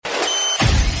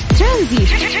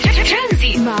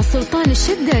ترانزيت مع سلطان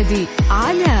الشدادي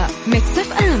على ميكس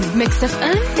اف ام. ميكس اف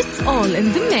ام it's all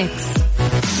in the mix.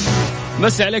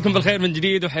 مساء عليكم بالخير من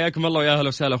جديد وحياكم الله ويا اهلا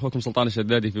وسهلا. اخوكم سلطان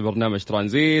الشدادي في برنامج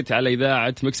ترانزيت على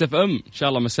اذاعه ميكس اف ام. ان شاء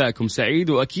الله مساءكم سعيد،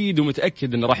 واكيد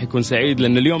ومتاكد انه راح يكون سعيد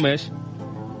لان اليوم ايش؟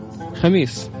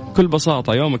 خميس. بكل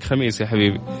بساطه يومك خميس يا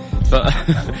حبيبي.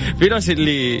 في ناس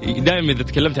اللي دائما اذا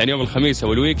تكلمت عن يوم الخميس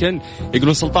او الويكند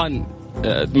يقولون سلطان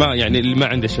ما يعني اللي ما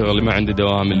عنده شغل، اللي ما عنده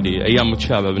دوام، اللي ايام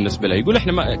متشابهه بالنسبه له، يقول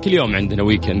احنا ما كل يوم عندنا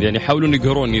ويكند. يعني يحاولون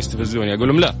يقهروني يستفزوني، اقول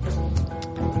لهم لا،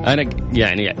 أنا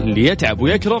يعني اللي يتعب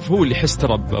ويكرف هو اللي يحس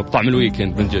ترى بطعم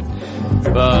الويكند من جد.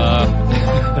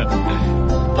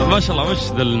 طب ما شاء الله،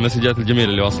 وش ذا المسجات الجميلة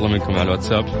اللي واصلة منكم على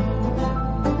الواتساب؟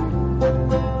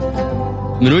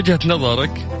 من وجهة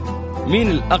نظرك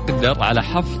مين الأقدر على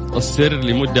حفظ السر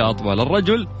لمدة أطول،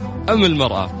 الرجل أم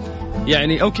المرأة؟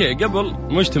 يعني أوكي، قبل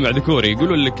مجتمع ذكوري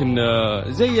يقولون لك إن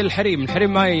زي الحريم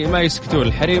ما يسكتون.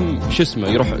 الحريم شو اسمه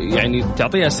يروح يعني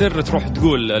تعطيها سر تروح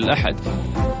تقول لأحد.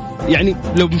 يعني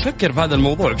لو بنفكر في هذا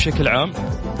الموضوع بشكل عام،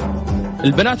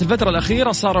 البنات الفترة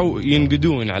الأخيرة صاروا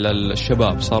ينقدون على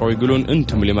الشباب، صاروا يقولون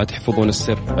أنتم اللي ما تحفظون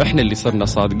السر، إحنا اللي صرنا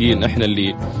صادقين، إحنا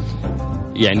اللي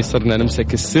يعني صرنا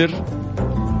نمسك السر،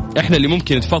 إحنا اللي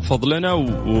ممكن تفضفض لنا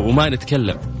وما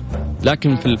نتكلم.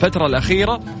 لكن في الفترة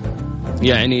الأخيرة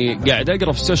يعني قاعد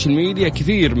أقرأ في السوشيال ميديا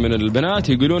كثير من البنات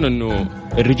يقولون أنه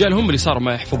الرجال هم اللي صاروا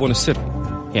ما يحفظون السر.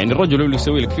 يعني الرجل هو اللي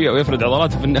يسوي لك فيها ويفرد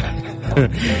عضلاته في النهاية.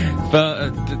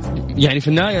 يعني في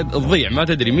النهاية تضيع، ما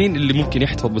تدري مين اللي ممكن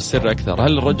يحتفظ بالسر أكثر،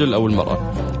 هل الرجل أو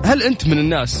المرأة؟ هل أنت من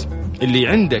الناس اللي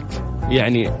عندك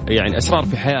يعني أسرار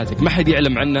في حياتك ما حد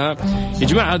يعلم عنها؟ يا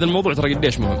جماعة هذا الموضوع ترى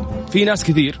قديش مهم. في ناس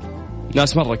كثير،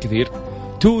 ناس مرة كثير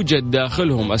توجد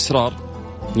داخلهم أسرار،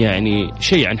 يعني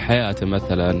شيء عن حياته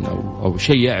مثلا أو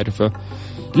شيء يعرفه،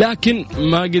 لكن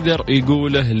ما قدر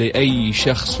يقوله لأي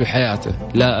شخص في حياته،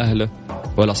 لا أهله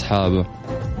ولا أصحابه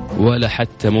ولا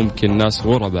حتى ممكن ناس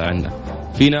غرباء عنه.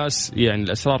 في ناس يعني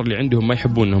الأسرار اللي عندهم ما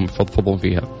يحبون أنهم يفضفضون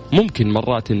فيها. ممكن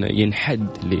مرات إنه ينحد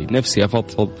لنفسي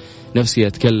أفضفض، نفسي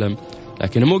أتكلم،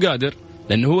 لكنه مو قادر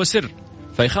لأنه هو سر،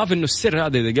 فيخاف إنه السر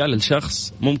هذا إذا قال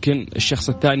للشخص ممكن الشخص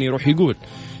الثاني يروح يقول.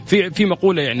 في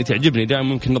مقولة يعني تعجبني دائما،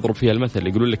 ممكن نضرب فيها المثل،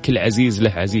 يقولون لك كل عزيز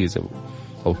له عزيز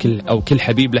أو كل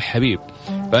حبيب له حبيب.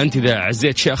 فأنت إذا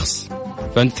عزيت شخص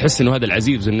فأنت تحس إنه هذا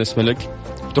العزيز بالنسبة لك،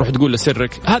 تروح تقول له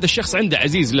سرك، هذا الشخص عنده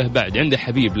عزيز له بعد، عنده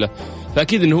حبيب له،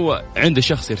 فأكيد إنه هو عنده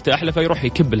شخص يرتاح له فيروح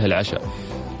يكب له العشاء.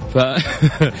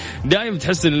 فدائما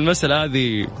تحس إن المسألة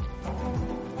هذه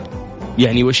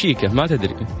يعني وشيكة، ما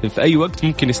تدري في أي وقت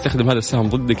ممكن يستخدم هذا السهم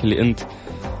ضدك اللي أنت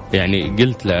يعني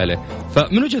قلت له عليه.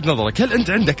 فمن وجهة نظرك هل أنت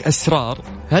عندك أسرار؟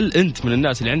 هل أنت من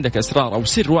الناس اللي عندك أسرار أو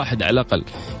سر واحد على الأقل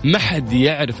ما حد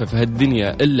يعرفه في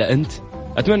هالدنيا إلا أنت؟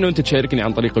 أتمنى أنت تشاركني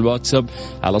عن طريق الواتساب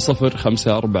على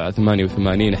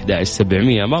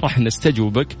 0548811700. ما راح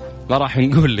نستجوبك، ما راح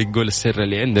نقول لك قول السر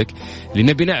اللي عندك، اللي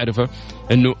نبي نعرفه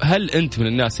أنه هل أنت من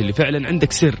الناس اللي فعلا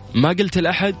عندك سر ما قلت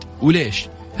لأحد وليش؟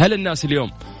 هل الناس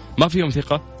اليوم ما فيهم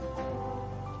ثقة؟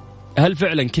 هل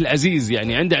فعلا كل عزيز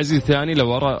يعني عنده عزيز ثاني؟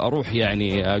 لو أروح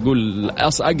يعني أقول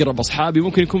أقرب أصحابي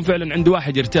ممكن يكون فعلا عنده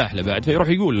واحد يرتاح له بعد فيروح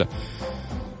يقول له.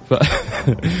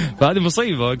 فهذه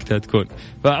مصيبة وقتها تكون.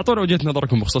 فأعطونا وجهة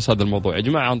نظركم بخصوص هذا الموضوع يا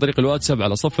جماعة عن طريق الواتساب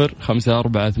على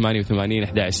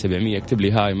 0548811700. اكتب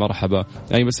لي هاي مرحبا،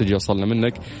 أي مسج يوصلنا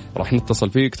منك راح نتصل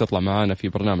فيك، تطلع معانا في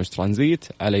برنامج ترانزيت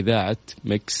على إذاعة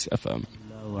ميكس اف ام.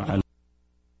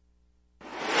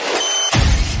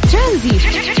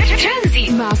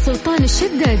 ترانزيت مع سلطان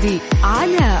الشدادي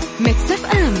على ميكس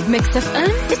اف ام. ميكس اف ام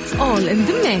it's all in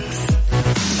the mix.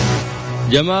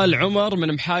 جمال عمر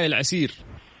من محايا العسير.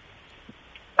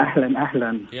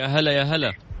 أهلا يا هلا يا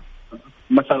هلا،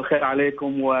 مساء الخير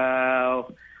عليكم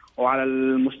وعلى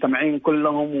المستمعين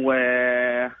كلهم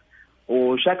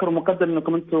وشاكر ومقدر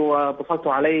انكم انتم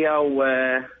اتصلتوا علي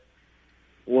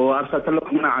وارسلت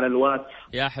لكم هنا على الواتس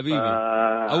يا حبيبي.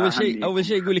 اول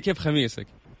شيء قولي كيف خميسك؟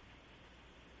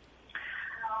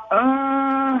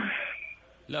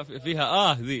 لا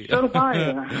فيها ذي.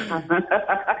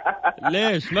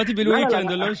 ليش ما تبي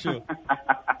الويكند ولا شو؟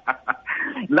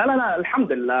 لا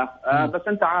الحمد لله. بس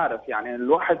انت عارف يعني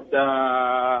الواحد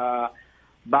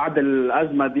بعد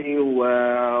الأزمة دي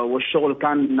والشغل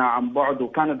كان عن بعد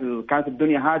وكانت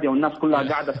الدنيا هادية والناس كلها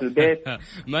قاعدة في البيت.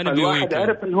 ما نبي الواحد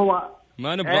عرف ان هو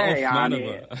ما نبغى يعني ما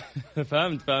نبغى.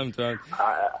 فهمت.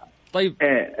 طيب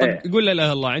قول لا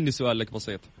اله الله، عندي سؤال لك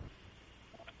بسيط.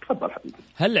 تفضل حبيبي.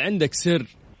 هل عندك سر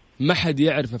ما حد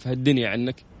يعرفه في هالدنيا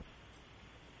عنك؟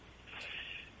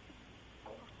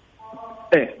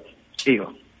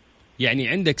 ايوه يعني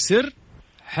عندك سر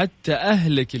حتى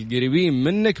أهلك القريبين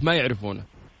منك ما يعرفونه؟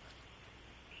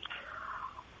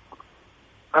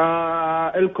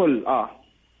 الكل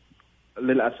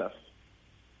للأسف.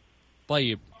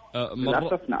 طيب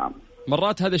للأسف نعم.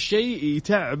 مرات هذا الشيء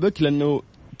يتعبك لأنه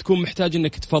تكون محتاج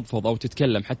أنك تفضفض أو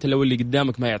تتكلم حتى لو اللي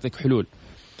قدامك ما يعطيك حلول.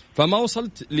 فما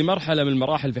وصلت لمرحلة من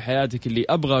المراحل في حياتك اللي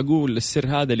أبغى أقول السر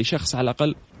هذا لشخص على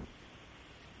الأقل؟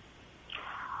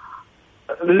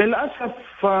 للأسف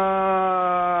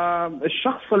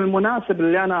الشخص المناسب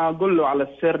اللي أنا أقول له على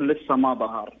السر لسه ما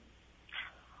ظهر.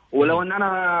 ولو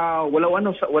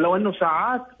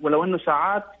أنه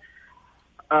ساعات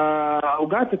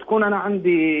أوقات تكون أنا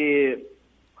عندي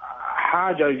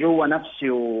حاجة جوا نفسي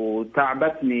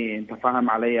وتعبتني، أنت فاهم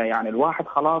علي؟ يعني الواحد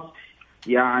خلاص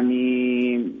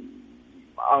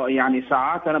يعني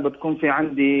ساعات أنا بتكون في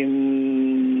عندي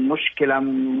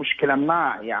مشكلة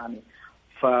ما يعني.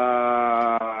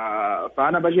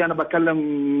 فأنا أنا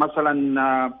بكلم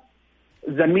مثلا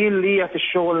زميل لي في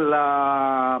الشغل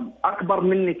أكبر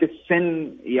مني في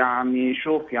السن. يعني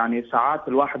شوف، يعني ساعات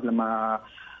الواحد لما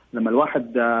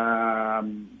الواحد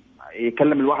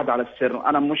يكلم الواحد على السر،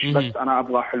 أنا مش بس أنا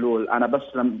أبغى حلول، أنا بس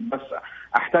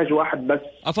أحتاج واحد بس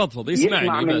أفضفض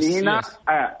يسمع من بس هنا.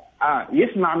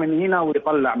 يسمع من هنا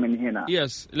ويطلع من هنا.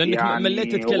 لأنك يعني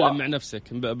مليت تتكلم مع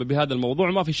نفسك بهذا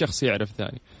الموضوع، ما في شخص يعرف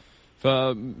ثاني.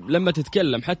 فلما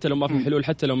تتكلم حتى لو ما في حلول،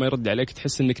 حتى لو ما يرد عليك،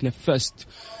 تحس انك نفست،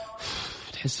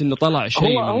 تحس انه طلع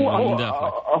شيء من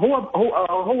داخلك.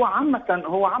 هو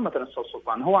عامة أستاذ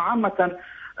سلطان، هو عامة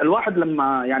الواحد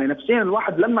لما يعني نفسيا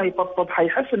الواحد لما يفضفض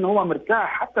حيحس انه هو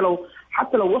مرتاح،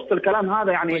 حتى لو وسط الكلام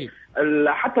هذا يعني. طيب.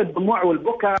 حتى الدموع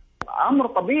والبكاء امر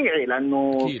طبيعي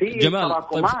لانه في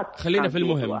تراكمات. خلينا في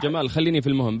المهم جمال، خليني في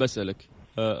المهم بسألك.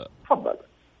 تفضل.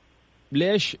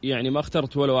 ليش يعني ما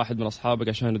اخترت ولا واحد من أصحابك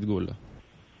عشان تقول له؟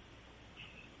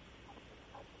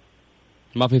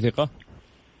 ما في ثقة؟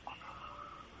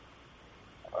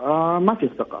 ما في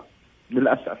ثقة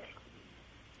للأسف.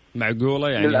 معقولة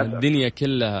يعني للأسف. الدنيا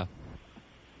كلها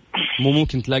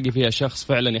ممكن تلاقي فيها شخص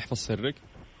فعلا يحفظ سرك؟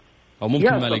 أو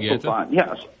ممكن ما لقيته؟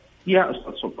 يا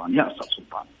أستاذ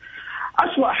سلطان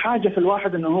أسوأ حاجة في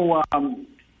الواحد إنه هو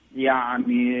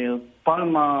يعني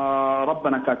طالما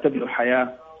ربنا كاتب له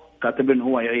الحياة، كاتب إنه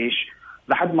هو يعيش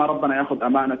لحد ما ربنا ياخذ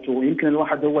أمانته. يمكن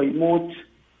الواحد هو يموت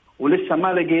ولسه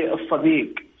ما لقي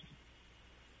الصديق.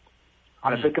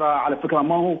 على فكرة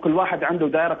ما هو كل واحد عنده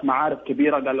دائرة معارف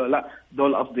كبيرة قال له لا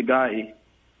دول أصدقائي.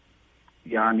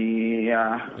 يعني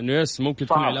إنه ممكن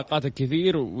تكون علاقاتك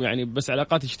كثير ويعني بس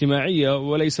علاقات اجتماعية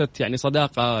وليست يعني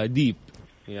صداقة ديب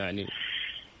يعني.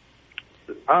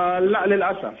 لا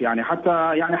للأسف يعني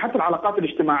حتى العلاقات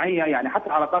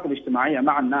الاجتماعية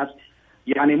مع الناس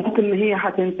يعني ممكن هي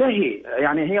هتنتهي،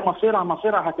 يعني هي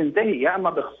مصيرها هتنتهي يا اما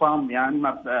بخصام يا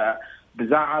اما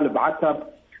بزعل بعتب،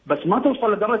 بس ما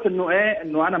توصل لدرجه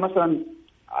انه انا مثلا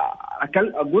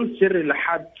اقول سري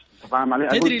لحد. فاهم علي؟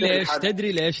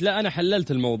 تدري ليش؟ لا انا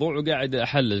حللت الموضوع وقاعد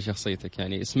احلل شخصيتك،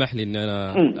 يعني اسمح لي ان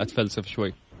انا اتفلسف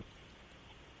شوي.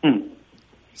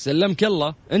 سلمك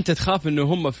الله، انت تخاف انه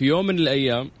هم في يوم من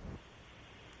الايام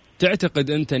تعتقد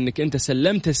انك انت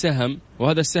سلمت سهم،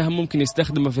 وهذا السهم ممكن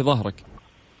يستخدمه في ظهرك.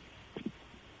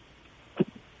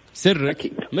 سرك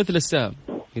أكيد. مثل السهم،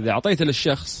 إذا أعطيته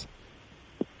للشخص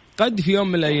قد في يوم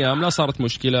من الأيام لا صارت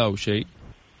مشكلة أو شيء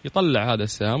يطلع هذا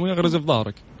السهم ويغرز في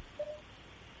ظهرك.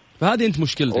 فهذه أنت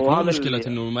مشكلتك، مو مشكلة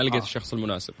إنه ما لقيت الشخص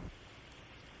المناسب.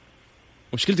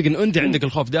 مشكلتك إنه أنت عندك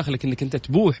الخوف داخلك إنك أنت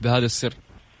تبوح بهذا السر.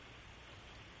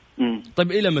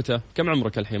 طيب إلى متى؟ كم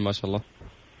عمرك الحين ما شاء الله؟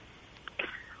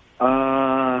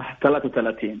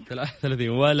 33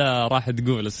 ولا راح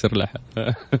تقول السر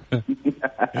لحد.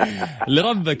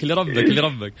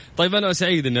 لربك. طيب أنا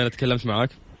سعيد إني أنا تكلمت معك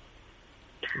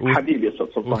حبيبي يا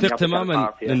سلطان. وثق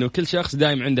تماما إنه كل شخص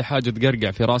دائم عنده حاجة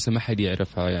تقرقع في راسه ما حد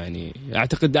يعرفها. يعني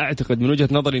أعتقد من وجهة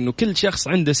نظري إنه كل شخص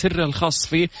عنده سر الخاص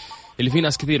فيه اللي في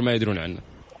ناس كثير ما يدرون عنه.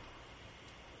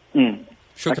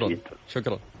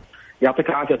 شكرا. يعطيك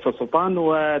العافية يا سلطان،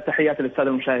 وتحياتي للسادة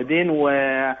المشاهدين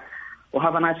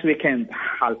وهذا نايس ويكند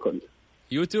على الكل.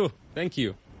 You too. Thank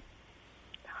you.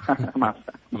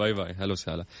 باي هلا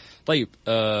وسهلا. طيب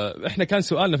احنا كان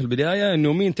سؤالنا في البداية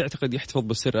انه مين تعتقد يحتفظ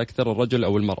بالسر اكثر، الرجل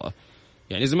او المرأة؟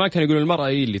 يعني زمان كانوا يقولون المرأة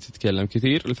هي اللي تتكلم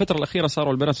كثير، الفترة الأخيرة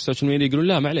صاروا البنات في السوشيال ميديا يقولون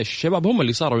لا معلش الشباب هم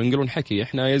اللي صاروا ينقلون حكي،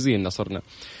 احنا يزين نصرنا.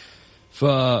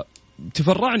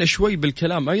 فتفرعنا شوي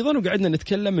بالكلام ايضا وقعدنا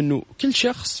نتكلم انه كل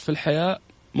شخص في الحياة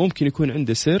ممكن يكون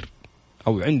عنده سر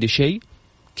او عنده شيء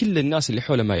كل الناس اللي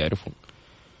حوله ما يعرفون.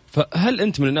 فهل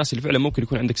أنت من الناس اللي فعلا ممكن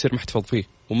يكون عندك سر محتفظ فيه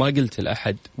وما قلت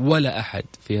لأحد ولا أحد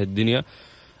في هالدنيا،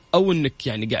 أو أنك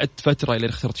يعني قعدت فترة إلى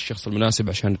اخترت الشخص المناسب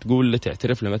عشان تقول له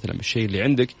تعترف له مثلا بالشيء اللي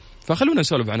عندك؟ فخلونا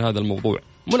نسولف عن هذا الموضوع.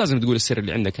 مو لازم تقول السر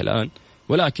اللي عندك الآن،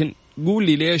 ولكن قول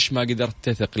لي ليش ما قدرت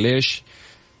تثق، ليش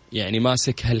يعني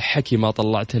ماسك هالحكي ما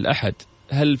طلعته لأحد؟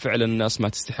 هل فعلا الناس ما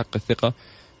تستحق الثقة؟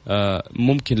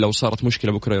 ممكن لو صارت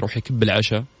مشكلة بكرة يروح يكب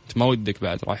العشاء، أنت ما ودك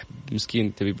بعد، راح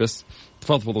مسكين تبي بس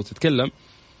تفضفض وتتكلم.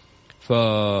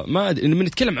 فما لما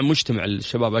نتكلم عن مجتمع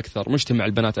الشباب أكثر، مجتمع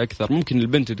البنات أكثر، ممكن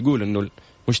البنت تقول إنه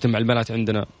مجتمع البنات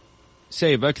عندنا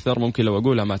سيب أكثر، ممكن لو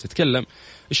أقولها ما تتكلم.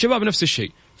 الشباب نفس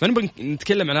الشيء. فنبغى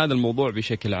نتكلم عن هذا الموضوع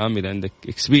بشكل عام. إذا عندك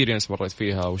experience مريت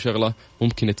فيها أو شغلة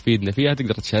ممكن تفيدنا فيها،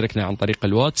 تقدر تشاركنا عن طريق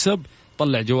الواتساب.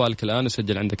 طلع جوالك الآن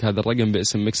وسجل عندك هذا الرقم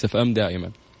باسم ميكس اف ام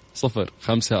دائما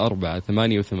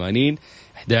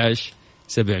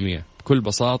 0548811700. بكل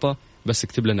بساطة بس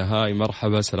اكتب لنا هاي،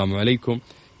 مرحبا، السلام عليكم،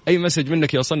 أي مسج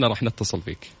منك يوصلنا راح نتصل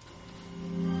فيك.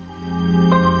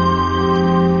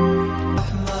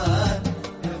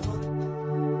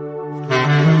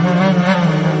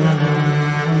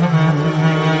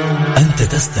 أنت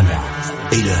تستمع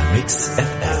إلى ميكس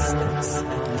اف ام.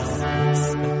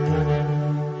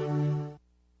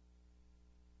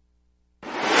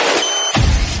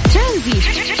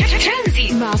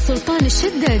 ترانزيت مع سلطان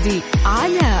الشدادي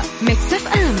على ميكس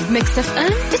اف ام. ميكس اف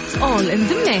ام it's all in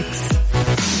the mix.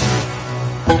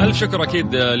 ألف شكر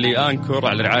أكيد لأنكور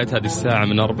على رعاية هذه الساعة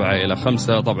من 4 إلى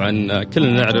 5. طبعا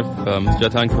كلنا نعرف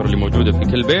منتجات أنكور اللي موجودة في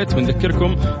كل بيت.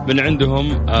 بنذكركم من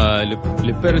عندهم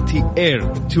ليبرتي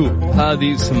إير 2.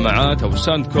 هذه سماعات أو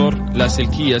ساوند كور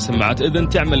لاسلكية، سماعات إذن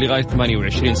تعمل لغاية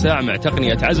 28 ساعة مع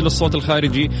تقنية عزل الصوت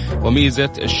الخارجي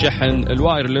وميزة الشحن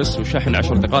الوايرلس، وشحن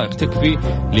 10 دقائق تكفي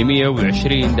ل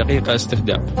 120 دقيقة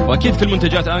استخدام. وأكيد كل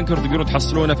منتجات أنكور تقدروا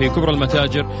تحصلونها في كبرى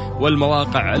المتاجر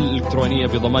والمواقع الإلكترونية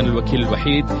بضمان الوكيل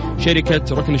الوحيد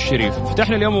شركة ركن الشريف.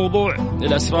 فتحنا اليوم موضوع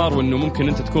الأسرار، وأنه ممكن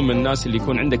أنت تكون من الناس اللي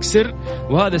يكون عندك سر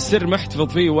وهذا السر ما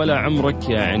احتفظ فيه ولا عمرك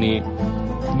يعني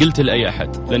قلت لأي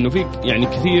أحد، لأنه فيك يعني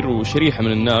كثير وشريحة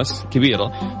من الناس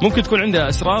كبيرة ممكن تكون عندها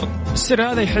أسرار، السر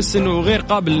هذا يحس أنه غير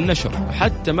قابل للنشر،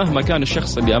 حتى مهما كان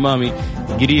الشخص اللي أمامي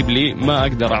قريب لي ما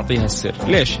أقدر أعطيها السر.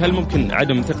 ليش؟ هل ممكن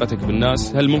عدم ثقتك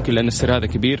بالناس؟ هل ممكن لأن السر هذا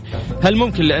كبير؟ هل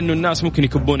ممكن لأنه الناس ممكن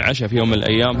يكبون عشاء في يوم من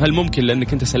الأيام؟ هل ممكن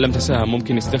لأنك أنت سلمت سهم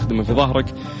ممكن يستخدمه في ظهرك؟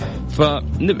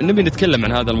 فنبي نتكلم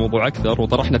عن هذا الموضوع أكثر،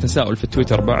 وطرحنا تساؤل في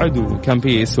التويتر بعد، وكان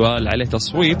فيه سؤال عليه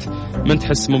تصويت، من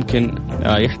تحس ممكن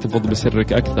يحتفظ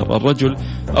بسرك أكثر، الرجل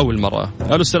أو المرأة؟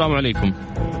 ألو، السلام عليكم.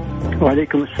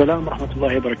 وعليكم السلام ورحمة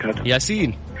الله وبركاته.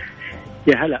 ياسين،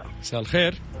 يا هلا. مساء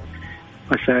الخير.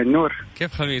 مساء النور.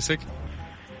 كيف خميسك؟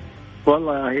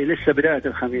 والله لسه بداية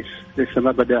الخميس، لسه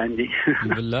ما بدأ عندي.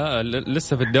 بالله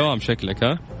لسه في الدوام شكلك؟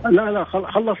 ها؟ لا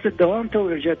خلصت الدوام تو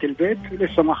رجعت البيت،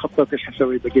 لسه ما خططت ايش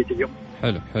حسوي بقية اليوم.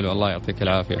 حلو الله يعطيك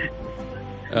العافية.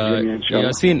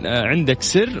 ياسين، عندك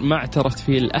سر ما اعترفت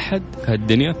فيه لأحد في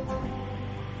هالدنيا؟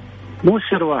 مو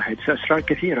سر واحد، أسرار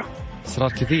كثيرة. أسرار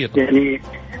كثير يعني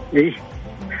إيه؟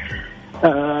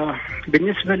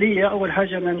 بالنسبة لي أول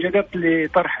حاجة أنا انجذبت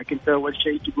لطرحك. أنت أول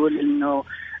شيء تقول إنه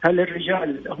هل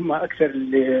الرجال هم أكثر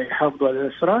اللي يحافظوا على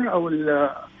الأسرار أو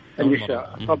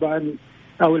النساء؟ طبعا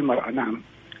أو المرأة. نعم.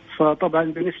 فطبعا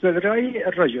بالنسبة لرأيي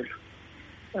الرجل.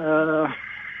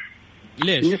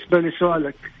 ليش؟ بالنسبة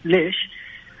لسؤالك ليش؟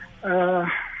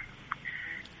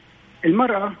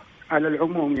 المرأة على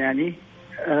العموم يعني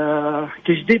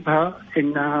تجذبها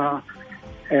إنها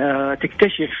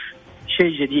تكتشف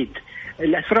شيء جديد.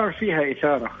 الأسرار فيها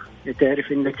إثارة،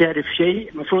 تعرف إنك تعرف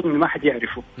شيء مفروض إن ما حد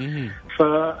يعرفه،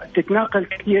 فتتناقل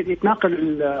كثير،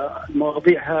 يتناقل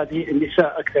المواضيع هذه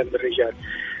النساء أكثر من الرجال.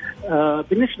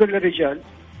 بالنسبة للرجال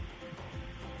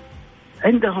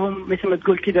عندهم مثل ما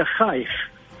تقول كده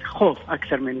خوف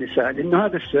أكثر من النساء، لأنه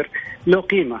هذا السر له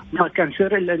قيمة، ما كان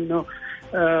سر إلا إنه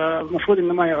مفروض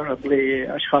إنه ما يعرض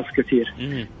لأشخاص كثير.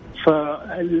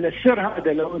 فالسر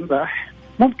هذا لو انباح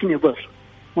ممكن يضر،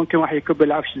 ممكن واحد يكب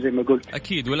العفش زي ما قلت.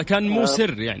 أكيد، ولا كان مو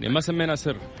سر يعني ما سمينا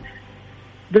سر.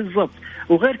 بالضبط.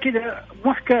 وغير كده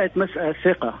مو حكاية مسألة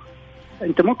ثقة،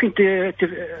 أنت ممكن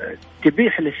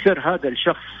تبيح للسر هذا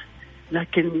الشخص،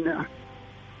 لكن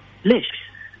ليش؟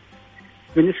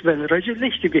 بالنسبة للرجل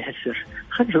ليش تبيح السر؟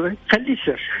 خليه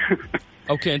سر.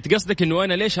 أوكي، أنت قصدك إنه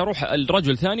أنا ليش أروح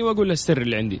الرجل ثاني وأقول له السر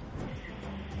اللي عندي؟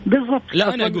 بالضبط.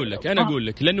 لا، أنا أقول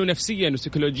لك لأنه نفسيا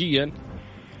وسيكولوجيا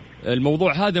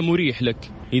الموضوع هذا مريح لك.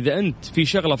 إذا أنت في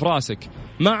شغلة في راسك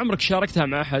ما عمرك شاركتها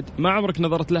مع أحد، ما عمرك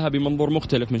نظرت لها بمنظور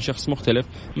مختلف من شخص مختلف،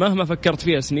 مهما فكرت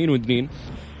فيها سنين ودنين،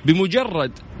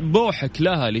 بمجرد بوحك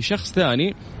لها لشخص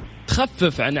ثاني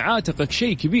تخفف عن عاتقك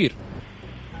شيء كبير.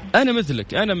 أنا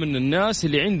مثلك، أنا من الناس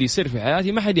اللي عندي سر في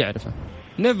حياتي ما حد يعرفه،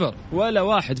 نيفر، ولا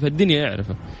واحد في الدنيا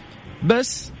يعرفه،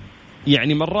 بس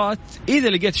يعني مرات إذا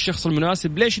لقيت الشخص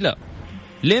المناسب ليش لا؟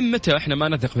 لين متى إحنا ما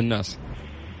نثق في الناس؟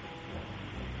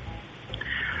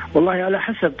 والله على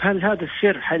حسب، هل هذا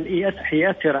السر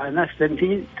يأثر على ناس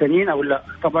ثانيين أو لا.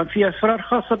 طبعا في أسرار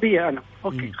خاصة بي أنا،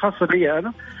 أوكي خاصة بي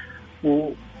أنا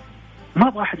وما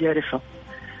أبغى أحد يعرفها،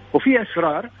 وفي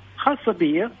أسرار خاصة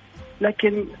بي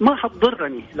لكن ما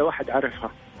حتضرني لو أحد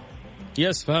عرفها.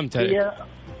 يس فهمت عليك.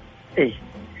 إيه،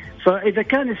 فإذا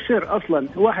كان السر أصلا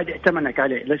واحد ائتمنك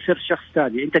عليه لسر شخص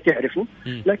ثاني أنت تعرفه،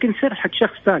 لكن سر حق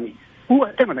شخص ثاني هو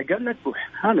ائتمنك قال لك بوح،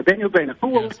 أنا بيني وبينك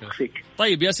هو وثق فيك.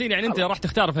 طيب ياسين، يعني أنت راح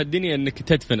تختار في الدنيا إنك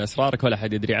تدفن أسرارك ولا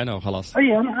حد يدري عنها وخلاص؟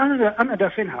 أي أنا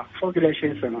دافنها فوق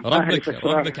 20 سنة.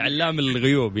 ربك علام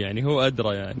الغيوب، يعني هو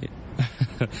أدرى يعني.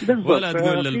 ولا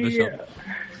تقول للبشر.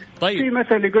 طيب في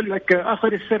مثل يقول لك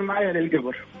آخر السر معايا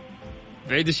للقبر.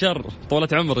 بعيد الشر، طولة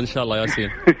عمر إن شاء الله ياسين.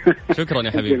 شكرا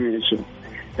يا حبيبي. جميل،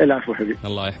 العفو حبيبي.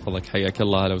 الله يحفظك، حياك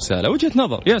الله. هلا وسهلا. وجهة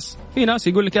نظر. يس، في ناس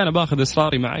يقول لك أنا باخذ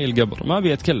إسراري معي القبر، ما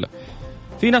أبي أتكلم.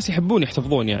 في ناس يحبون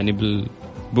يحتفظون يعني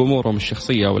بأمورهم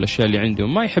الشخصية والأشياء اللي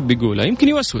عندهم، ما يحب يقولها، يمكن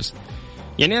يوسوس.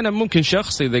 يعني أنا ممكن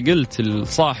شخص إذا قلت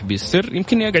لصاحبي السر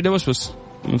يمكن يقعد يوسوس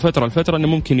من فترة لفترة إنه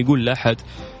ممكن يقول لأحد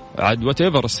عاد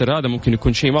whatever. السر هذا ممكن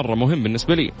يكون شيء مرة مهم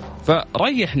بالنسبة لي،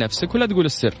 فريح نفسك ولا تقول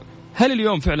السر. هل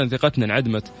اليوم فعلا ثقتنا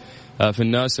انعدمت في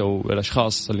الناس أو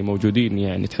الأشخاص اللي موجودين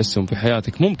يعني تحسهم في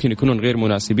حياتك ممكن يكونون غير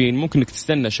مناسبين؟ ممكن إنك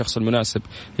تستنى الشخص المناسب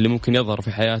اللي ممكن يظهر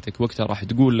في حياتك وقتها راح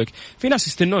تقول لك. في ناس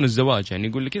يستنون الزواج، يعني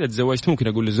يقول لك إذا تزوجت ممكن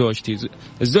أقول لزوجتي،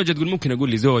 الزوجة تقول ممكن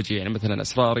أقول لزوجي يعني مثلا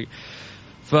أسراري.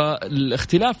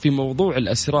 فالاختلاف في موضوع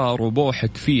الأسرار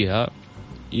وبوحك فيها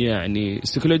يعني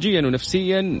سيكولوجيا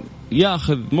ونفسيا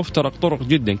ياخذ مفترق طرق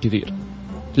جدا كثير،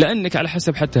 لأنك على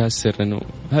حسب حتى هالسر إنه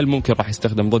هل ممكن راح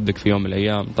يستخدم ضدك في يوم من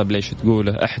الأيام. طب ليش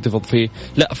تقوله؟ احتفظ فيه،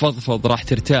 لا فضفض راح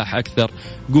ترتاح أكثر.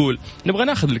 قول. نبغى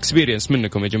ناخذ الإكسبيرينس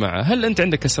منكم يا جماعة. هل أنت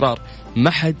عندك أسرار ما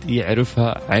حد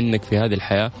يعرفها عنك في هذه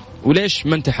الحياة، وليش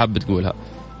ما أنت حاب تقولها؟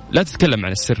 لا تتكلم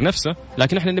عن السر نفسه،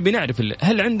 لكن احنا نبي نعرف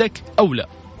هل عندك أو لا،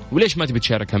 وليش ما تبي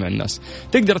تشاركها مع الناس.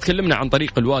 تقدر تكلمنا عن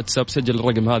طريق الواتساب، سجل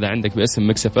الرقم هذا عندك باسم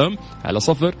ميكس اف ام على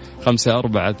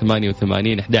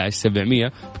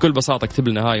 0548811700. بكل بساطة اكتب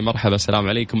لنا هاي مرحبا السلام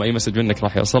عليكم، أي مسج منك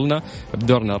راح يوصلنا،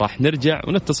 بدورنا راح نرجع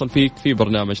ونتصل فيك في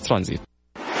برنامج ترانزيت.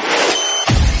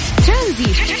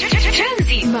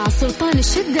 ترانزيت مع سلطان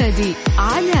الشدادي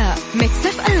على ميكس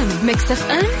اف ام. ميكس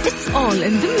اف ام it's all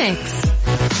in the mix.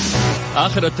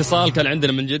 آخر اتصال كان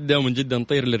عندنا من جدة، ومن جدة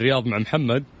نطير للرياض مع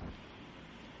محمد.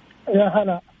 يا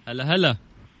هلا. هلا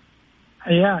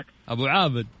حياك أبو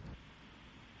عابد.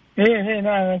 ايه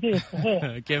نعم اكيد.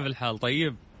 كيف الحال؟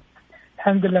 طيب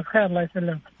الحمد لله بخير الله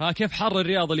يسلمك. كيف حر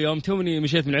الرياض اليوم؟ توني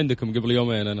مشيت من عندكم قبل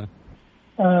يومين أنا.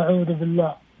 أعوذ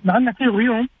بالله، مع أنه في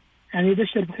غيوم يعني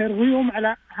يبشر بخير، غيوم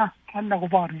على كأنه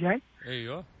غبار جاي.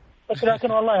 أيوه بس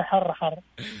لكن والله حر.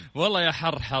 والله يا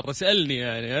حر اسألني.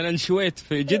 يعني أنا انشويت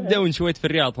في جدة وانشويت في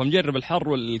الرياض، فمجرب الحر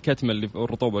والكتمة اللي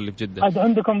والرطوبة اللي في جدة. عاد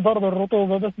عندكم برضو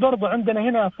الرطوبة، بس برضو عندنا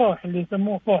هنا فوح اللي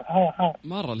يسموه فوح، هوا حار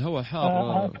مرة. الهواء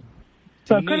حار.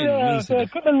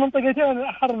 كل المنطقتين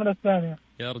حر من الثانية.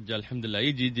 يا رجال الحمد لله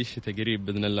يجي الشتاء قريب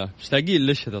بإذن الله. مشتاقين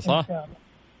للشتاء صح؟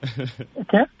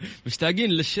 كيف؟ مشتاقين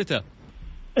للشتاء.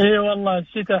 اي والله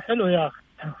الشتاء حلو يا أخي.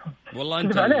 والله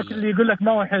أنت عليك اللي يقول لك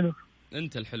ما هو حلو.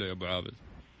 أنت الحلو يا أبو عابد.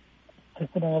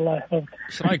 تسلم الله يحفظك.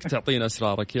 إيش رأيك تعطينا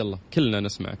أسرارك؟ يلا كلنا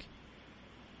نسمعك.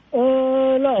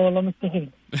 لا والله مستحيل.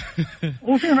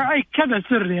 وفي معي كذا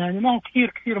سر يعني ما هو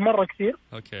كثير مرة كثير.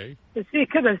 أوكي. بس في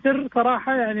كذا سر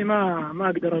صراحة يعني ما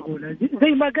أقدر أقولها، زي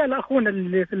ما قال أخونا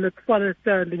اللي في الاتصال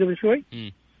اللي قبل شوي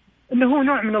إنه هو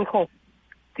نوع من الخوف،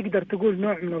 تقدر تقول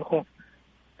نوع من الخوف.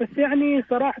 بس يعني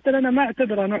صراحة أنا ما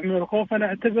أعتبره نوع من الخوف، أنا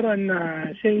أعتبره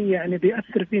أنه شيء يعني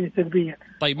بيأثر فيني سلبيا.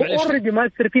 طيب معلش. أوريدي ما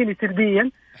أثر فيني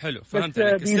سلبيا. حلو فهمت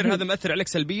عليك. السر هذا مأثر عليك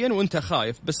سلبيا وأنت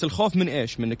خايف، بس الخوف من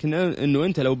إيش؟ منك إنه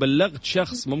أنت لو بلغت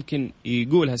شخص ممكن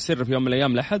يقول هالسر في يوم من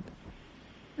الأيام لأحد؟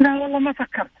 لا والله ما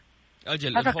فكرت.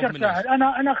 أجل ما الخوف فكرت من إيش؟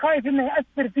 أنا خايف إنه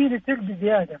يأثر فيني سلبي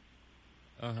زيادة.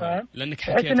 لأنك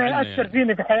حكيت عنه إنه يأثر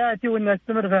فيني في حياتي وإنه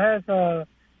استمر في حياتي،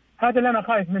 هذا اللي أنا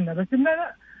خايف منه. بس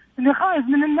إني خايف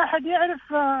من إن أحد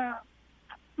يعرف،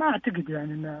 ما أعتقد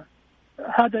يعني إن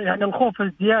هذا يعني الخوف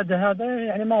الزيادة هذا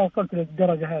يعني ما وصلت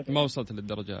للدرجة هذه. ما وصلت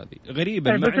للدرجة هذه.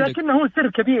 غريبا بس لكنه هو سر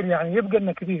كبير يعني يبقى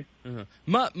إنه كبير.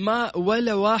 ما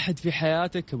ولا واحد في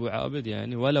حياتك أبو عابد،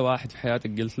 يعني ولا واحد في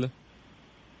حياتك قلت له؟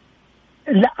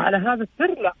 لا على هذا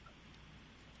السر لا.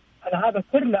 على هذا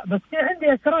السر لا، بس في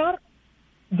عندي أسرار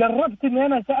جربت إني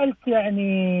أنا سألت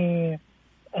يعني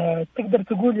تقدر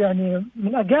تقول يعني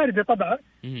من أقاربي طبعا،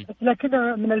 لكن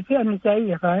من الفئة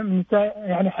النسائية، فاهم؟ نساء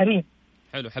يعني حريم.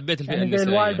 حلو، حبيت الفئة يعني النسائية.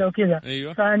 زي الوالدة وكذا.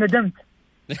 أيوة. فندمت.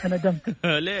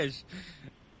 ليش؟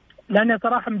 لأني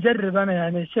صراحة مجرب أنا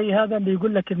يعني الشيء هذا اللي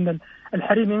يقول لك إن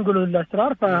الحريم ينقلوا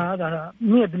الأسرار، فهذا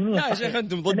 100%. لا يا شيخ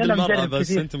أنتم ضد المرأة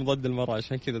بس كثير. أنتم ضد المرأة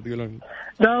عشان كذا تقولون.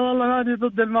 لا والله ما أنا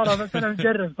ضد المرأة بس أنا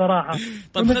مجرب صراحة.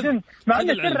 طيب مع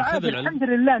إنه سر عادي الحمد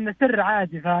لله، إنه سر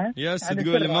عادي فاهم. يس يعني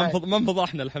تقول ما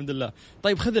انفضحنا الحمد لله.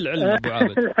 طيب خذ العلم أبو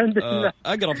عابد. الحمد لله.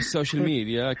 أقرأ في السوشيال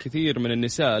ميديا كثير من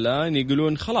النساء الآن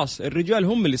يقولون خلاص الرجال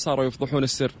هم اللي صاروا يفضحون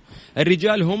السر،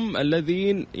 الرجال هم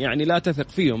الذين يعني لا تثق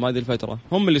فيهم هذه الفترة،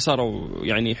 هم اللي صاروا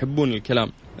يعني يحبون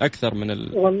الكلام أكثر من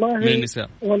النساء.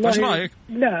 والله إيش رأيك؟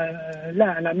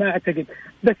 لا ما أعتقد،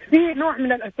 بس في نوع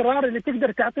من الأسرار اللي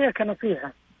تقدر تعطيها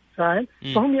كنصيحة فاهم،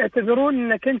 فهم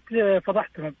يعتبرون أنك أنت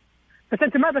فضحتهم، بس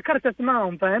أنت ما ذكرت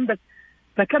اسمائهم فاهم، بس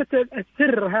ذكرت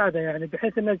السر هذا يعني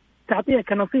بحيث أنك تعطيها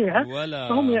كنصيحة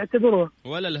فهم يعتبروه.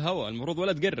 ولا الهوى المفروض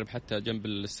ولا تقرب حتى جنب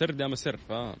السر دام سر،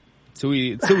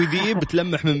 تسوي ذيب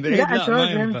بتلمح من بعيد. لا ما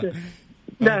ينفع.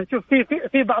 لا شوف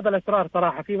في بعض الأسرار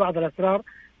صراحة، في بعض الأسرار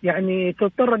يعني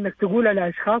تضطر انك تقولها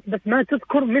لاشخاص بس ما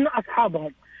تذكر من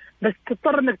اصحابهم، بس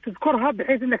تضطر انك تذكرها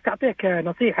بحيث انك تعطيك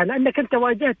نصيحة، لانك انت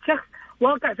واجهت شخص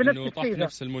واقع في نفس الشيء،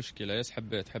 نفس المشكلة. يس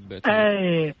حبيت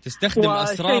تستخدم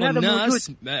اسرار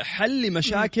الناس حل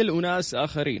لمشاكل اناس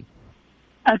اخرين.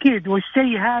 اكيد،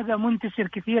 والشيء هذا منتشر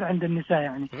كثير عند النساء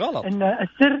يعني غلط. ان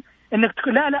السر انك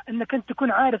تكون لا انك انت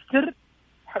تكون عارف سر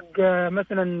حق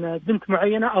مثلا بنت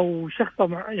معينة او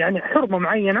شخصة يعني حرمة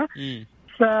معينة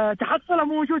فتحصله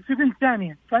موجود في بنت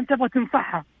ثانية فأنت تبغى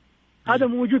تنصحها. هذا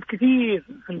موجود كثير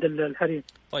عند الحريم.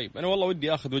 طيب أنا والله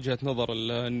ودي أخذ وجهة نظر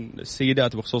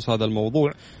السيدات بخصوص هذا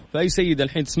الموضوع، فأي سيدة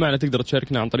الحين تسمعنا تقدر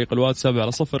تشاركنا عن طريق الواتساب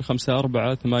على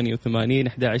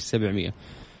 0548811700.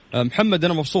 محمد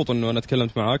أنا مبسوط أنه أنا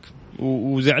تكلمت معك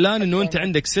وزعلان أنه أنت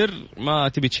عندك سر ما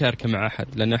تبي تشاركه مع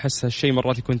أحد، لأن أحس هالشيء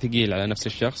مرات يكون ثقيل على نفس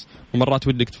الشخص ومرات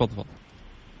ودك تفضفض.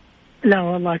 لا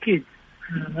والله أكيد،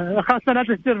 خاصة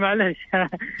لا تستر معلش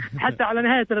حتى على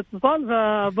نهاية الاتصال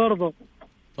فبرضو.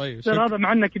 طيب هذا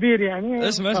معنا كبير يعني.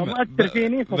 اسمع مؤثر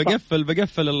فيني.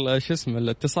 بقفل شو اسمه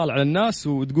الاتصال على الناس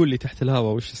وتقول لي تحت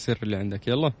الهواء وش السر اللي عندك.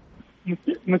 يلا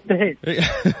مستحيل.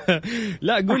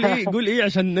 لا قول ايه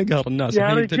عشان نقهر الناس. يا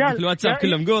رجال في الواتساب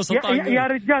كلهم قوة سلطان. يا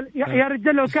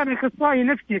رجال لو كان اخصائي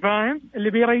نفسي فاهم اللي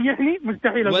بيريحني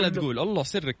مستحيل ولا تقول الله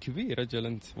سرك كبير رجل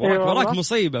انت وراك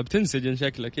مصيبة بتنسجن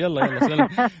شكلك. يلا سلام.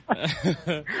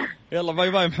 يلا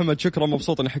باي محمد، شكرا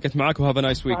مبسوط اني حكيت معاك وهاف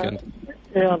نايس ويكند.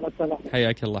 يلا سلام.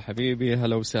 حياك الله حبيبي،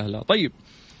 هلا وسهلا. طيب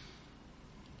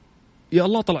يا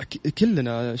الله طلع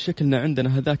كلنا شكلنا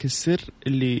عندنا هذاك السر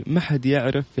اللي ما حد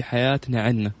يعرف في حياتنا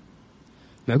عنه.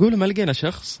 معقولة ما لقينا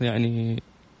شخص يعني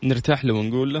نرتاح له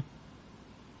ونقول له؟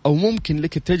 أو ممكن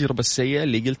لك التجربة السيئة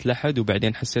اللي قلت لحد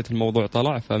وبعدين حسيت الموضوع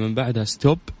طلع فمن بعدها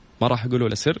ستوب ما راح أقوله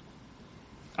له سر.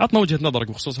 عطنا وجهة نظرك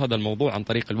بخصوص هذا الموضوع عن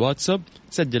طريق الواتساب.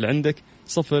 سجل عندك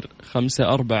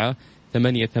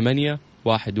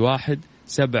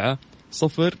 0548811700.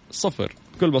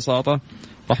 بكل بساطة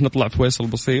راح نطلع في فيصل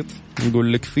بسيط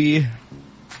نقول لك فيه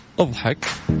اضحك.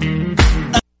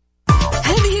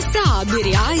 هذه الساعة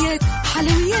برعاية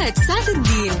حلويات سعد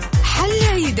الدين، حل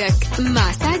عيدك مع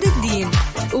سعد الدين،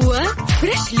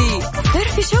 وفريشلي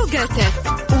فرف شوقاتك،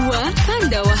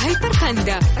 وباندا وهيبر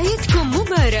باندا. عيدكم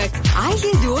مبارك،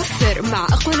 عيد ووفر مع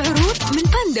أقوى العروض من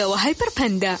باندا وهيبر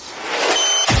باندا.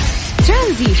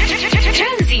 ترانزيت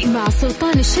مع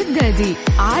سلطان الشدادي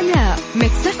على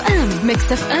ميكس اف ام.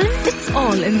 ميكس اف ام it's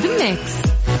all in the mix.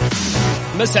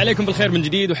 بس عليكم بالخير من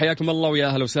جديد وحياكم الله ويا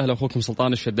أهلا وسهلا. أخوكم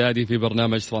سلطان الشدادي في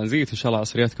برنامج ترانزيت. إن شاء الله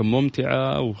عصرياتكم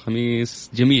ممتعة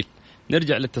وخميس جميل.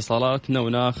 نرجع لاتصالاتنا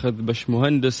وناخذ بش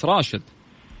مهندس راشد.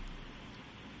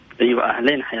 أيوة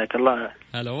أهلين، حياك الله.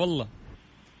 هلا والله.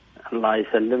 الله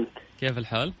يسلمك. كيف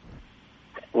الحال؟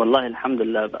 والله الحمد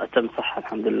لله بأتم صحة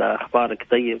الحمد لله. أخبارك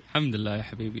طيب؟ الحمد لله يا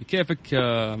حبيبي. كيفك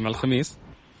مع الخميس؟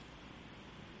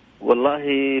 والله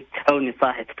توني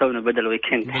صاحي، تونا بدل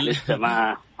ويكند لسه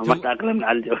ما تأقلم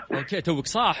على الجو. أوكي توك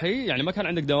صاحي يعني ما كان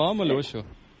عندك دوام ولا وشو؟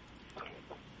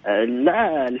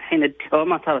 لا الحين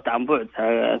الدوامات صارت عن بعد،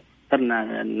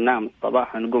 صرنا ننام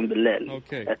الصباح ونقوم بالليل.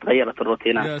 أوكي. تغيرت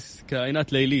الروتينات. يس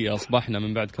كائنات ليلية أصبحنا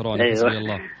من بعد كورونا. أيوة. حسبي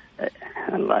الله.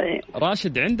 الله.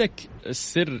 راشد عندك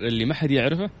السر اللي ما حد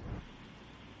يعرفه؟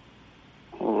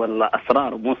 والله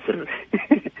أسرار مو سر.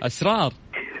 أسرار.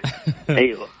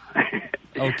 أيوة.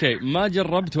 أوكي ما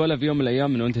جربت ولا في يوم من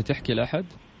الأيام إنه أنت تحكي لأحد؟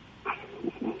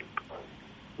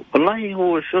 والله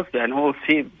هو شوف يعني هو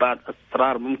في بعض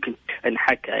أسرار ممكن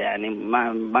نحكى يعني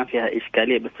ما فيها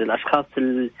إشكالية، بس الأشخاص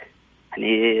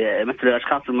يعني مثل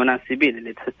الأشخاص المناسبين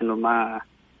اللي تحس إنه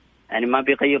ما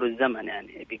بيغيروا الزمن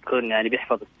يعني بيكون يعني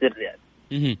بيحفظ السر يعني.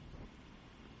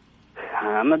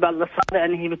 أما بعض الأسرار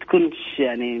يعني هي بتكونش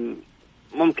يعني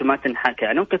ممكن ما تنحكى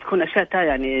يعني، ممكن تكون أشياء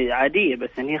يعني عادية بس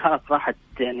يعني خلاص راحت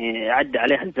يعني عدى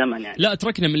عليها الزمن يعني. لا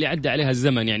اتركنا من اللي عدى عليها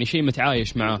الزمن، يعني شيء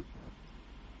متعايش معاه.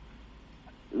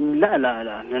 لا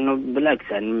لأنه بالعكس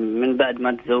يعني من بعد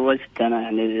ما تزوجت أنا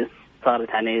يعني صارت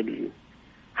يعني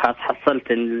خلاص حصلت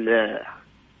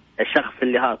الشخص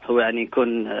اللي هو يعني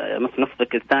يكون مثل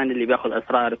نفسك الثاني اللي بياخذ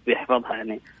أسرارك ويحفظها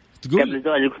يعني. قبل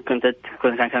الزواج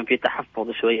كان في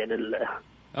تحفظ شوية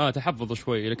تحفظ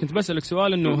شوي. لكن كنت بسألك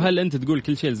سؤال إنه هل أنت تقول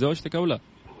كل شيء لزوجتك أو لا؟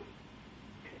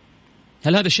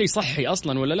 هل هذا الشيء صحي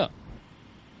أصلا ولا لا؟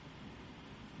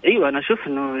 ايوه انا اشوف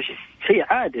انه شيء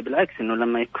عادي، بالعكس انه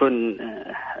لما يكون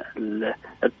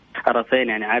الطرفين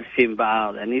يعني عارفين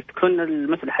بعض يعني تكون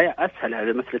مثل الحياه اسهل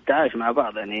يعني مثل التعايش مع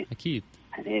بعض يعني. اكيد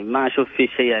يعني ما اشوف في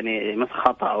شيء يعني مثل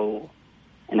خطا او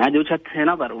يعني هذه وجهه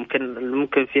نظر.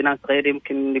 ممكن في ناس غيري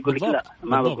يمكن يقول لك لا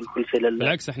ما بقول كل شيء لله.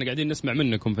 بالعكس احنا قاعدين نسمع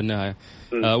منكم في النهايه.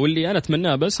 واللي انا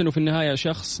اتمناه بس انه في النهايه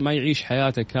شخص ما يعيش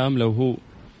حياته كامله وهو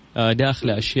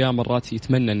داخله أشياء مرات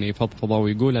يتمنى أنه يفضفضها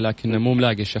ويقولها لكنه مو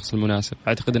ملاقي الشخص المناسب.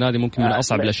 أعتقد أن هذه ممكن من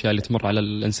أصعب الأشياء اللي تمر على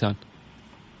الإنسان.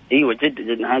 ايوه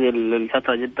جدا هذه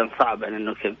الفتره جدا صعبه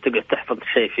انه تقعد تحفظ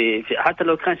شيء في حتى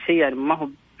لو كان شيء يعني ما هو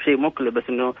شيء مقلب بس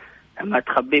انه ما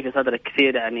تخبيه في صدرك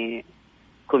كثير يعني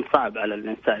يكون صعب على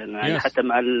الانسان انه يعني حتى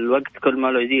مع الوقت كل ما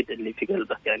له يزيد اللي في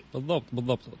قلبك يعني.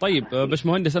 بالضبط. طيب باش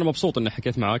مهندس انا مبسوط اني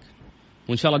حكيت معك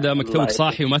وان شاء الله دامك توك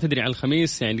صاحي وما تدري عن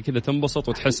الخميس يعني كذا تنبسط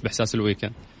وتحس باحساس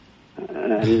الويكند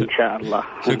ان شاء الله.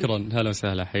 شكرا هلا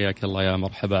وسهلا حياك الله يا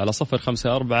مرحبا على 0548811700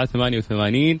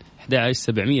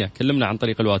 كلمنا عن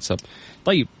طريق الواتساب.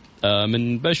 طيب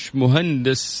من بش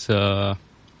مهندس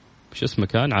وش اسمه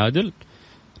كان عادل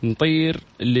نطير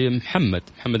لمحمد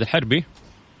الحربي.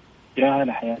 يا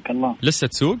هلا حياك الله. لسه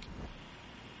تسوق؟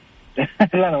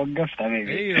 لا وقفت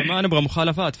حبيبي. ايوه ما نبغى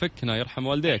مخالفات فكنا يرحم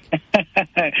والديك.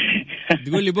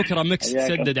 تقول لي بكره ميكس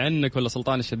تسدد عنك ولا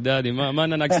سلطان الشدادي ما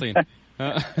أنا ناقصين.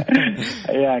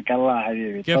 حياك الله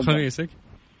حبيبي. كيف خميسك؟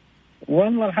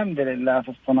 والله الحمد لله في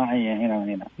الصناعية هنا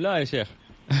وهنا. لا يا شيخ.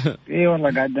 اي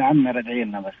والله قاعد اعمر ادعي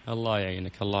لنا بس. الله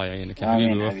يعينك يا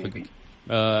حبيبي ويوفقك.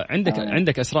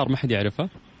 عندك اسرار ما حد يعرفها؟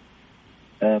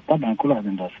 طبعا كل واحد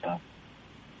عنده اسرار.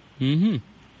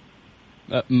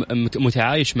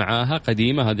 متعايش معاها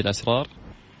قديمة هذه الأسرار؟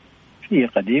 في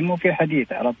قديم وفي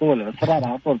حديث على طول. الأسرار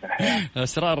على طول في الحياة.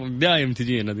 أسرار دايم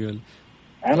تجينا ديول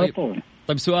على طول.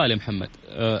 طيب سؤال يا محمد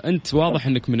أنت واضح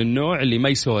أنك من النوع اللي ما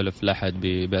يسولف لأحد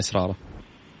بأسراره.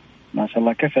 ما شاء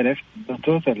الله. كيف عرفت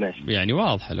بتوث ليش؟ يعني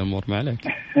واضح الأمور ما عليك.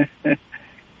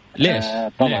 ليش؟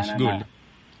 ليش قول لي.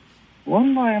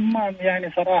 والله ما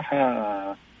يعني صراحة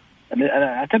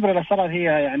أعتبر الأسرار هي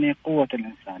يعني قوة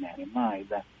الإنسان يعني ما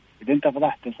إذا أنت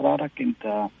فضحت أسرارك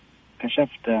أنت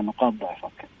كشفت نقاط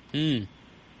ضعفك.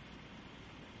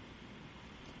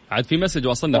 عاد في مسج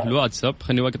وصلنا في الواتساب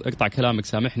خلني أقطع كلامك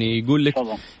سامحني يقول لك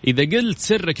طبعا. إذا قلت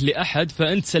سرك لأحد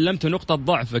فأنت سلمت نقطة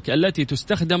ضعفك التي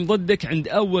تستخدم ضدك عند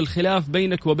أول خلاف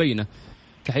بينك وبينه.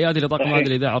 تحياتي لطاقم هذه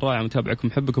الإذاعة الرائعة متابعكم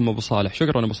محبكم أبو صالح.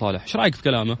 شكرا أبو صالح. إيش رأيك في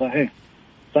كلامه؟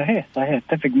 صحيح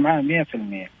اتفق معه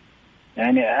 100%.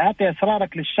 يعني أعطي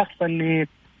أسرارك للشخص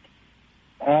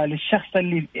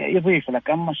اللي يضيف لك.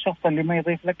 أما الشخص اللي ما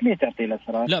يضيف لك ليه تعطيه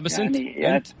الأسرار؟ لا بس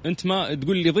يعني أنت ما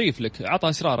تقول لي يضيف لك عطى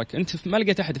أسرارك. أنت ما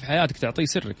لقيت أحد في حياتك تعطيه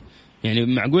سرك يعني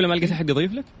معقولة ما لقيت أحد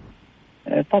يضيف لك؟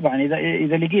 طبعا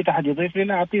إذا لقيت أحد يضيف لي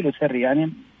لا أعطيه له سري.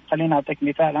 يعني خليني أعطيك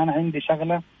مثال. أنا عندي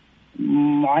شغلة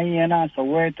معينة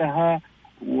سويتها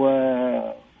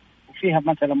وفيها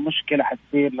مثلا مشكلة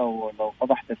حتصير لو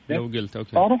فضحت السر. لو قلت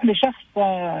أوكي. أروح لشخص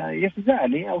يفزع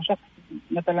لي أو شخص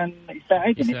مثلا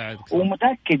يساعدني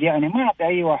ومتأكد يعني ما أعطي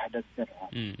أي واحد السر.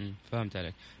 فهمت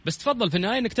عليك. بس تفضل في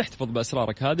النهاية إنك تحتفظ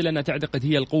بأسرارك هذه لأنها تعتقد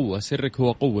هي القوة. سرك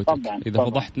هو قوتك. طبعاً إذا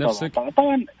فضحت نفسك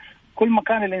طبعا كل ما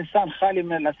كان الإنسان خالي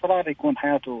من الأسرار يكون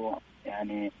حياته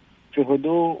يعني في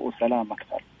هدوء وسلام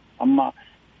أكثر. أما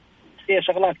في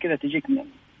شغلات كذا تجيك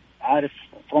عارف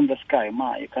from the sky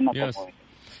ما يكون.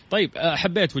 طيب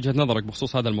حبيت وجهة نظرك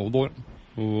بخصوص هذا الموضوع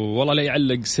والله لا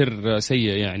يعلق سر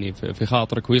سيء يعني في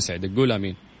خاطرك ويسعدك. قول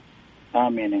آمين.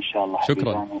 آمين إن شاء الله.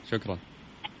 شكرا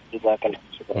جزاك الله.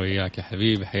 شكرا وياك يا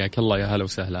حبيبي حياك الله يا هلا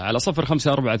وسهلا على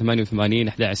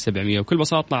 0548811700 وكل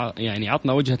بساطة يعني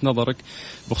عطنا وجهة نظرك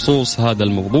بخصوص هذا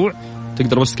الموضوع.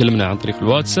 تقدر بس تكلمنا عن طريق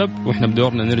الواتساب واحنا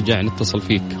بدورنا نرجع نتصل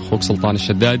فيك. اخوك سلطان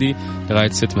الشدادي لغاية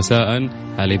 6 مساء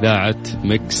على إذاعة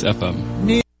ميكس اف ام.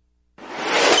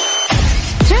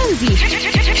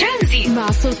 ترانزيت مع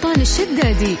سلطان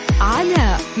الشدادي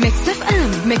على ميكس اف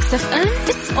ام. ميكس اف ام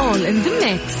it's all in the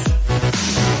mix.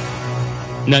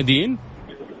 نادين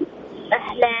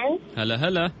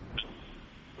أهلا.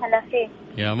 هلا فيك.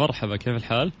 يا مرحبا كيف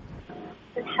الحال؟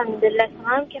 الحمد لله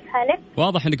تمام. كيف حالك؟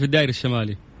 واضح انك في الدائري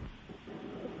الشمالي.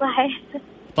 صحيح.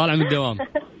 طالع من الدوام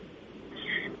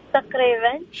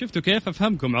تقريبا. شفتوا كيف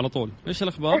أفهمكم على طول. إيش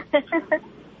الأخبار؟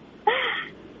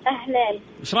 أهلين.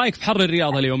 إيش رأيك في حر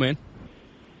الرياض اليومين؟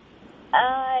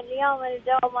 اليوم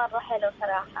الجو مرة حلو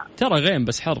صراحة. ترى غيم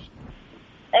بس حر.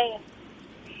 أي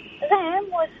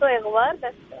غيم وشوي غبار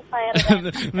بس صاير.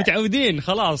 متعودين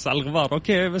خلاص على الغبار.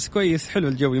 أوكي بس كويس حلو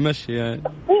الجو يمشي يعني.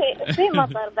 في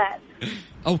مطر بعد.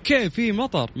 أوكي في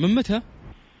مطر من متى؟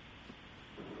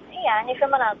 يعني في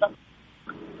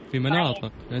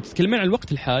مناطق. يعني تتكلمين عن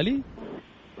الوقت الحالي؟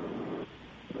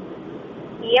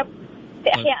 يب في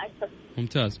أحياء.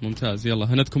 ممتاز يلا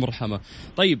هندكم رحمة.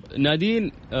 طيب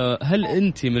نادين، هل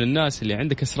أنت من الناس اللي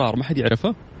عندك أسرار ما حد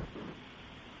يعرفها؟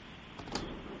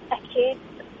 أكيد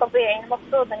طبيعي،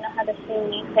 المفروض إنه هذا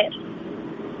الشيء خير،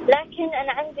 لكن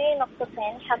أنا عندي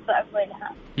نقطتين حابة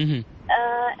أقولها.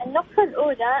 النقطة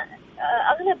الأولى،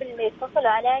 أغلب اللي يتصلوا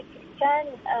عليك كان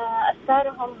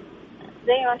أسرارهم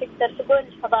زي ما تقدر تقول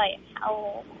فضايح أو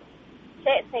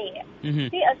شيء سيء.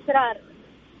 في أسرار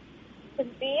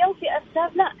سلبية وفي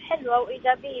أسرار لا حلوة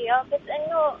وإيجابية، بس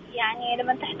إنه يعني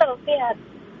لما تحتفظ فيها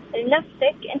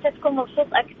لنفسك أنت تكون مبسوط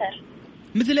أكثر.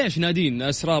 مثل إيش نادين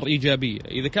أسرار إيجابية؟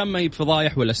 إذا كان ما هي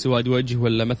بفضايح ولا سواد وجه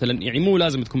ولا مثلا، يعني مو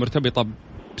لازم تكون مرتبطة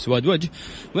بسواد وجه،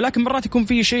 ولكن مرات يكون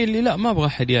فيه شيء اللي لا ما أبغى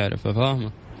أحد يعرفه،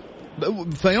 فاهمة؟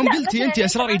 فيوم قلتي أنت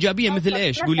أسرار إيجابية مثل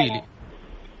إيش؟ قولي لي.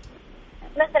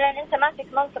 مثلا أنت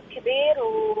ماسك منصب كبير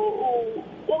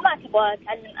وما تبغى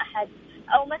تعلم أحد،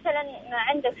 أو مثلا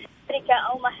عندك شركة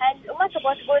أو محل وما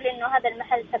تبغى تقول إنه هذا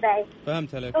المحل تبعي.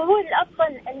 فهمت عليك. فهو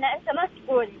الأفضل إن أنت ما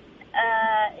تقول.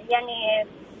 يعني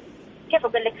كيف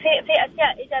أقول لك، في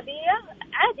أشياء إيجابية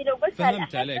عادي لو قلتها.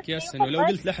 فهمت عليك. يس إنه لو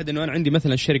قلت لأحد إنه أنا عندي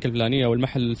مثلا الشركة الفلانية أو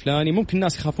المحل الفلاني، ممكن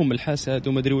الناس يخافون من الحسد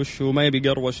وما أدري وش وما يبي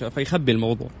قروش فيخبي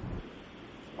الموضوع.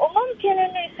 وممكن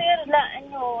إنه يصير لا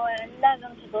إنه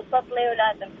لازم تتوسط لي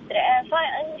ولازم تدري.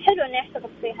 حلو إنه يحتفظ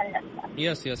فيها الناس.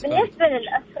 يس بالنسبة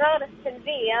للأسرار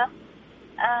السلبية،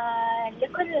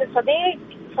 لكل صديق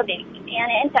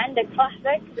يعني أنت عندك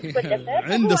صاحبك بتقول له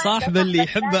عنده صاحب اللي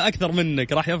يحبه أكثر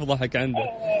منك راح يفضحك عنده.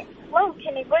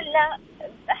 ممكن يقول لا،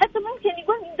 حتى ممكن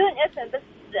يقول من دون اسم، بس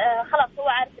خلاص هو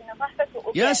عارف إنه صاحبك.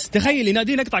 يس تخيلي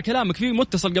نادين أقطع كلامك، في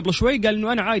متصل قبل شوي قال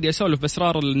إنه أنا عادي أسولف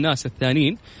بأسرار الناس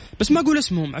الثانيين بس ما أقول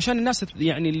اسمهم عشان الناس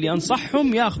يعني اللي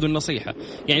أنصحهم يأخذوا النصيحة.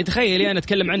 يعني تخيلي أنا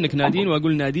أتكلم عنك نادين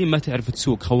وأقول نادين ما تعرف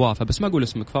تسوق خوافة بس ما أقول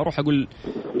اسمك، فأروح أقول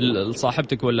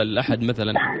لصاحبتك ولا لأحد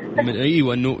مثلا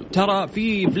أيوة إنه ترى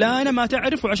في فلانة ما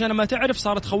تعرف وعشان ما تعرف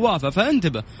صارت خوافة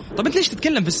فانتبه. طب أنت ليش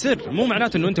تتكلم في السر؟ مو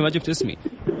معناته إنه أنت ما جبت اسمي،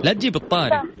 لا تجيب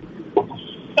الطاري.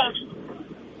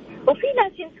 وفي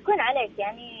ناس يمسكون عليك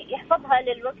يعني يحفظها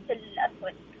للوقت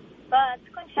الأسود،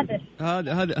 فتكون حذر.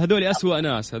 هذول أسوأ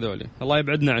ناس هذول، الله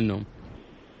يبعدنا عنهم.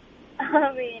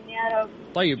 آمين يا رب.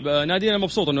 طيب نادين أنا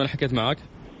مبسوط إنه أنا حكيت معك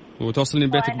وتوصلني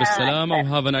بيتك بالسلامة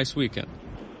وهاف نايس ويكند.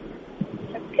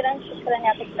 شكرا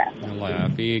يعطيك العافية. الله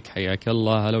يعافيك حياك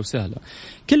الله هلا وسهلا.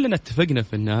 كلنا اتفقنا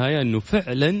في النهاية إنه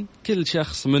فعلا كل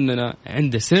شخص مننا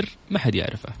عنده سر ما حد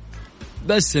يعرفه،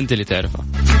 بس أنت اللي تعرفه.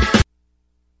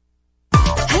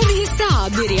 هذه الساعة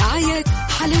برعاية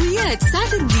حلويات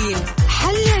سعد الدين.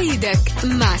 حل عيدك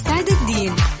مع سعد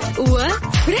الدين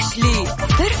وفريشلي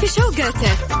فرف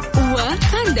شوقاتك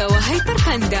وباندا وهيبر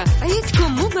باندا.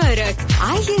 عيدكم مبارك،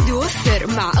 عيد ووفر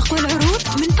مع أقوى العروض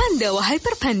من باندا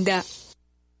وهيبر باندا.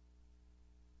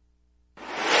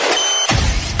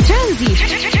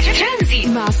 ترانزيت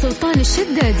مع سلطان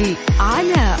الشدادي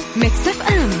على ميكس اف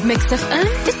ام.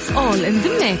 It's all in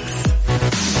the mix.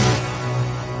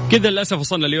 كذا للأسف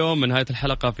وصلنا اليوم من نهاية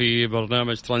الحلقة في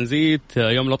برنامج ترانزيت.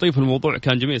 يوم لطيف، الموضوع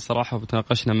كان جميل صراحة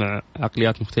وتناقشنا مع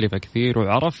عقليات مختلفة كثير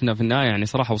وعرفنا في النهاية يعني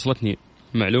صراحة وصلتني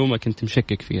معلومة كنت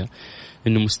مشكك فيها،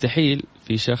 إنه مستحيل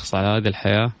في شخص على هذه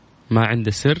الحياة ما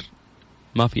عنده سر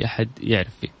ما في أحد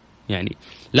يعرف فيه. يعني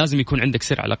لازم يكون عندك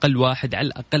سر على الأقل واحد، على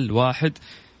الأقل واحد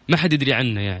ما حد يدري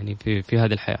عنه يعني في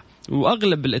هذه الحياة،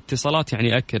 وأغلب الاتصالات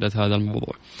يعني أكدت هذا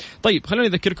الموضوع. طيب خلوني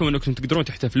أذكركم أنكم تقدرون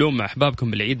تحتفلون مع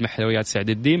أحبابكم بالعيد مع حلويات سعد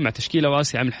الدين، مع تشكيلة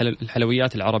واسعة من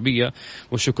الحلويات العربية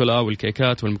والشوكولا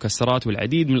والكيكات والمكسرات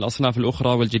والعديد من الأصناف الأخرى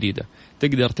والجديدة.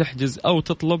 تقدر تحجز أو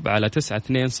تطلب على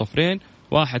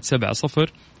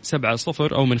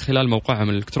 92017070 أو من خلال موقعهم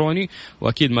الإلكتروني.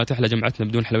 وأكيد ما تحلى جمعتنا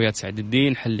بدون حلويات سعد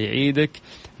الدين. حل عيدك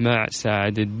مع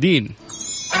سعد الدين.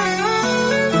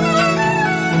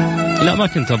 لا ما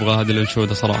كنت أبغى هذه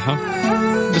الأنشودة صراحة،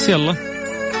 بس يلا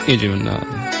يجي منها.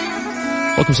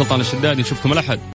 وكم سلطان الشدادي، نشوفكم الأحد.